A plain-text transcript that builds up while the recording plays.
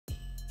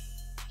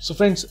So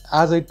friends,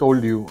 as I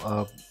told you,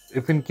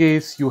 if in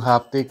case you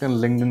have taken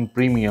LinkedIn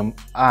Premium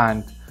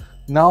and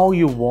now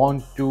you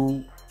want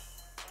to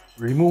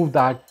remove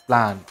that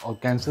plan or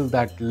cancel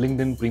that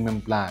LinkedIn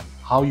Premium plan,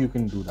 how you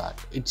can do that?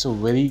 It's a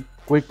very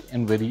quick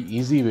and very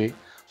easy way.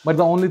 But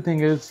the only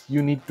thing is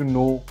you need to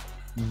know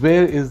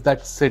where is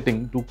that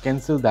setting to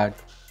cancel that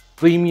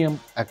premium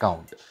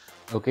account.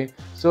 Okay,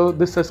 so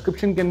this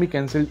subscription can be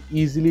cancelled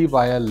easily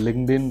via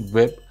LinkedIn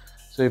web.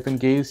 So if in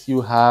case you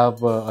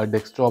have a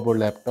desktop or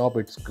laptop,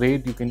 it's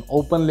great. You can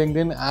open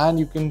LinkedIn and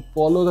you can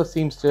follow the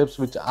same steps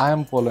which I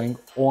am following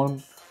on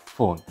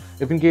phone.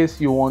 If in case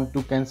you want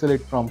to cancel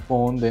it from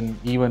phone, then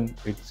even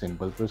it's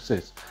simple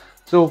process.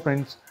 So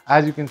friends,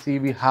 as you can see,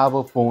 we have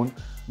a phone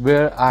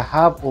where I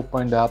have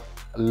opened up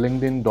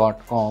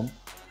linkedin.com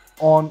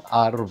on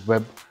our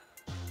web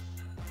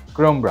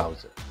Chrome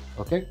browser.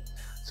 Okay,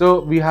 so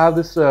we have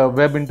this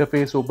web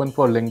interface open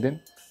for LinkedIn,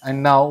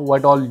 and now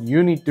what all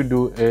you need to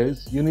do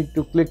is you need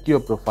to click your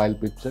profile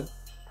picture,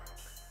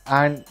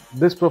 and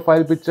this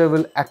profile picture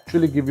will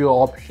actually give you an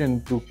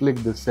option to click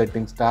the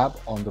settings tab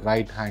on the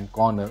right hand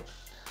corner.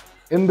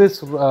 In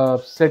this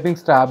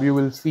settings tab you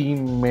will see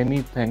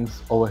many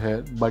things over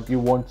here, but you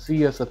won't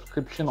see a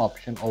subscription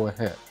option over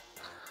here.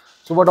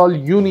 So what all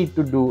you need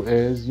to do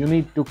is you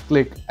need to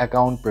click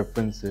account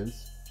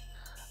preferences,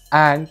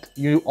 and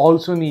you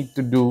also need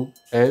to do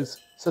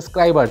is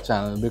subscribe our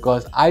channel,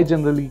 because I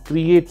generally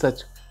create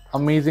such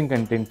amazing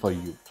content for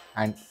you,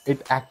 and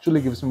it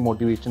actually gives me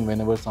motivation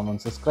whenever someone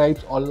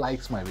subscribes or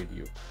likes my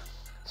video.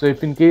 So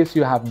if in case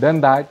you have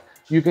done that,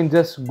 you can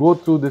just go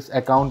through this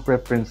account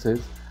preferences,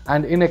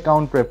 and in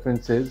account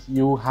preferences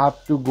you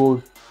have to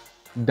go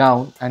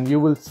down and you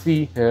will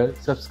see here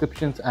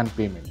subscriptions and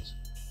payments.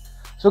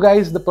 So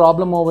guys, the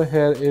problem over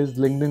here is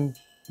LinkedIn,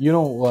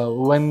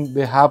 when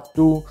they have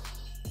to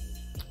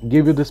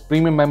give you this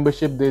premium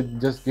membership, they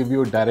just give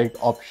you a direct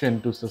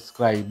option to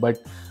subscribe, but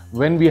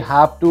when we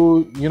have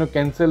to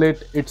cancel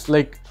it, it's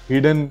like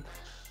hidden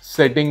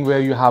setting where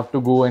you have to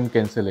go and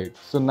cancel it.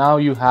 So now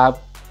you have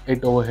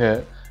it over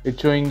here,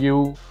 it's showing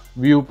you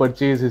view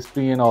purchase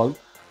history and all.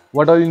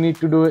 What all you need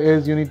to do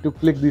is you need to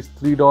click these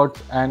three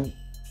dots and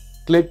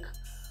click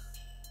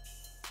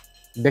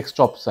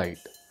desktop site,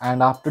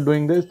 and after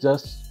doing this,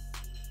 just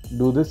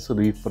do this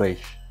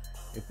refresh.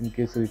 If in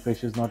case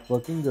refresh is not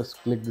working, just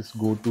click this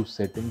go to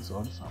settings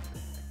or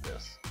something like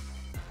this.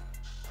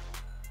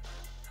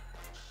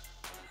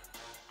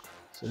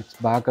 So it's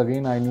back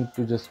again. I need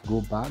to just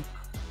go back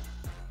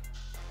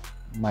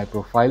my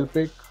profile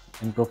pic.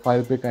 In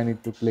profile pic I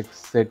need to click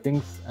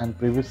settings and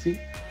privacy,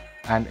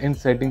 and in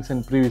settings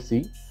and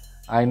privacy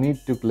I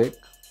need to click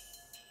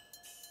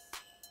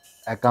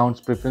accounts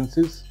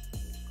preferences,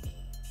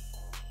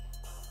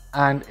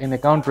 and in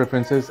account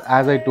preferences,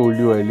 as I told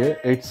you earlier,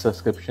 it's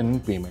subscription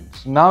and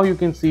payments. Now you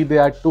can see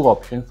there are two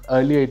options.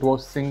 Earlier it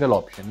was single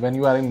option. When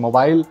you are in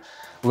mobile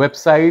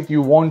website,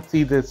 you won't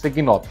see the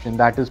second option,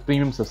 that is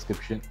premium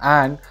subscription,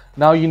 and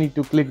now you need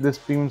to click this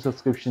premium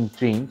subscription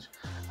change.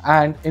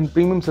 And in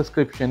premium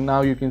subscription,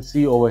 now you can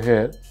see over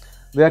here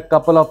there are a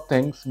couple of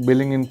things: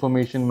 billing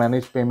information,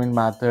 manage payment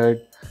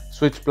method,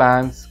 switch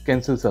plans,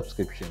 cancel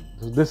subscription.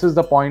 So this is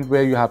the point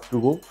where you have to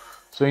go.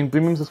 So in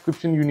premium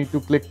subscription you need to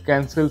click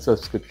cancel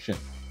subscription,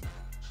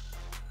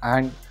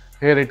 and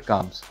here it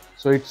comes.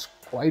 So it's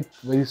quite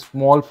very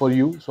small for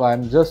you, so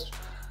I'm just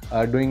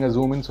doing a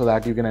zoom in so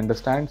that you can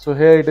understand. So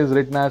here it is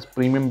written as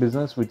premium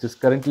business, which is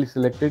currently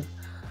selected,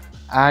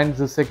 and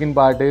the second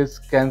part is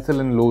cancel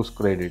and lose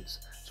credits.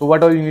 So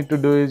what all you need to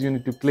do is you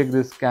need to click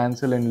this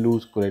cancel and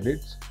lose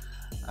credits,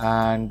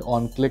 and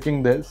on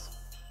clicking this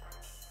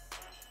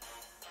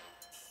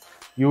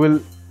you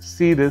will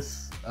see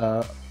this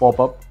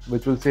pop-up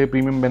which will say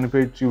premium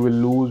benefits you will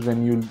lose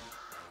when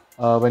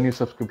your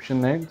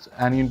subscription ends,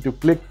 and you need to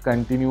click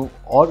continue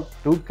or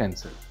to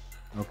cancel.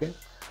 Okay,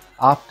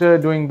 after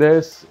doing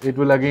this, it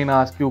will again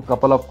ask you a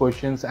couple of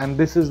questions, and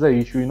this is the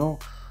issue,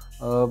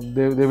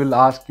 they will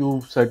ask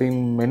you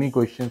many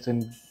questions,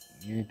 and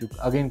you need to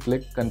again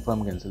click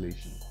confirm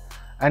cancellation.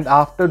 And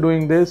after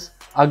doing this,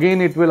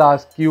 again it will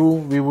ask you,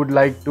 we would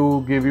like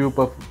to give you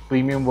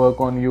premium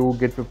work on you,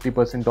 get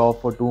 50%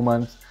 off for 2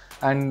 months,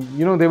 and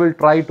they will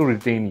try to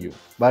retain you,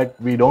 but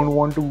we don't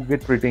want to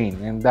get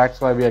retained, and that's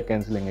why we are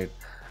cancelling it.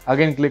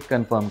 Again click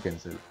confirm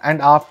cancel,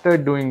 and after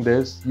doing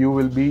this you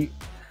will be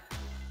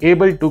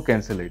able to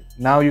cancel it.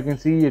 Now you can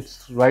see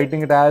it's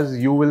writing it as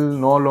you will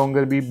no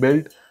longer be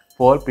billed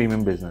for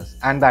premium business,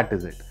 and that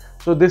is it.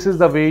 So this is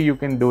the way you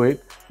can do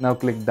it. Now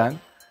click done,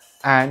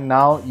 and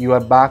now you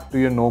are back to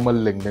your normal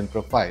LinkedIn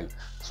profile.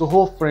 So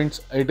hope friends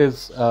it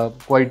is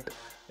quite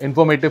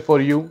informative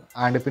for you,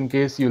 and if in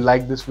case you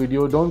like this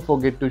video, don't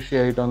forget to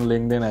share it on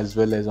LinkedIn as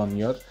well as on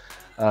your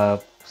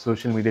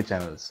social media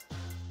channels.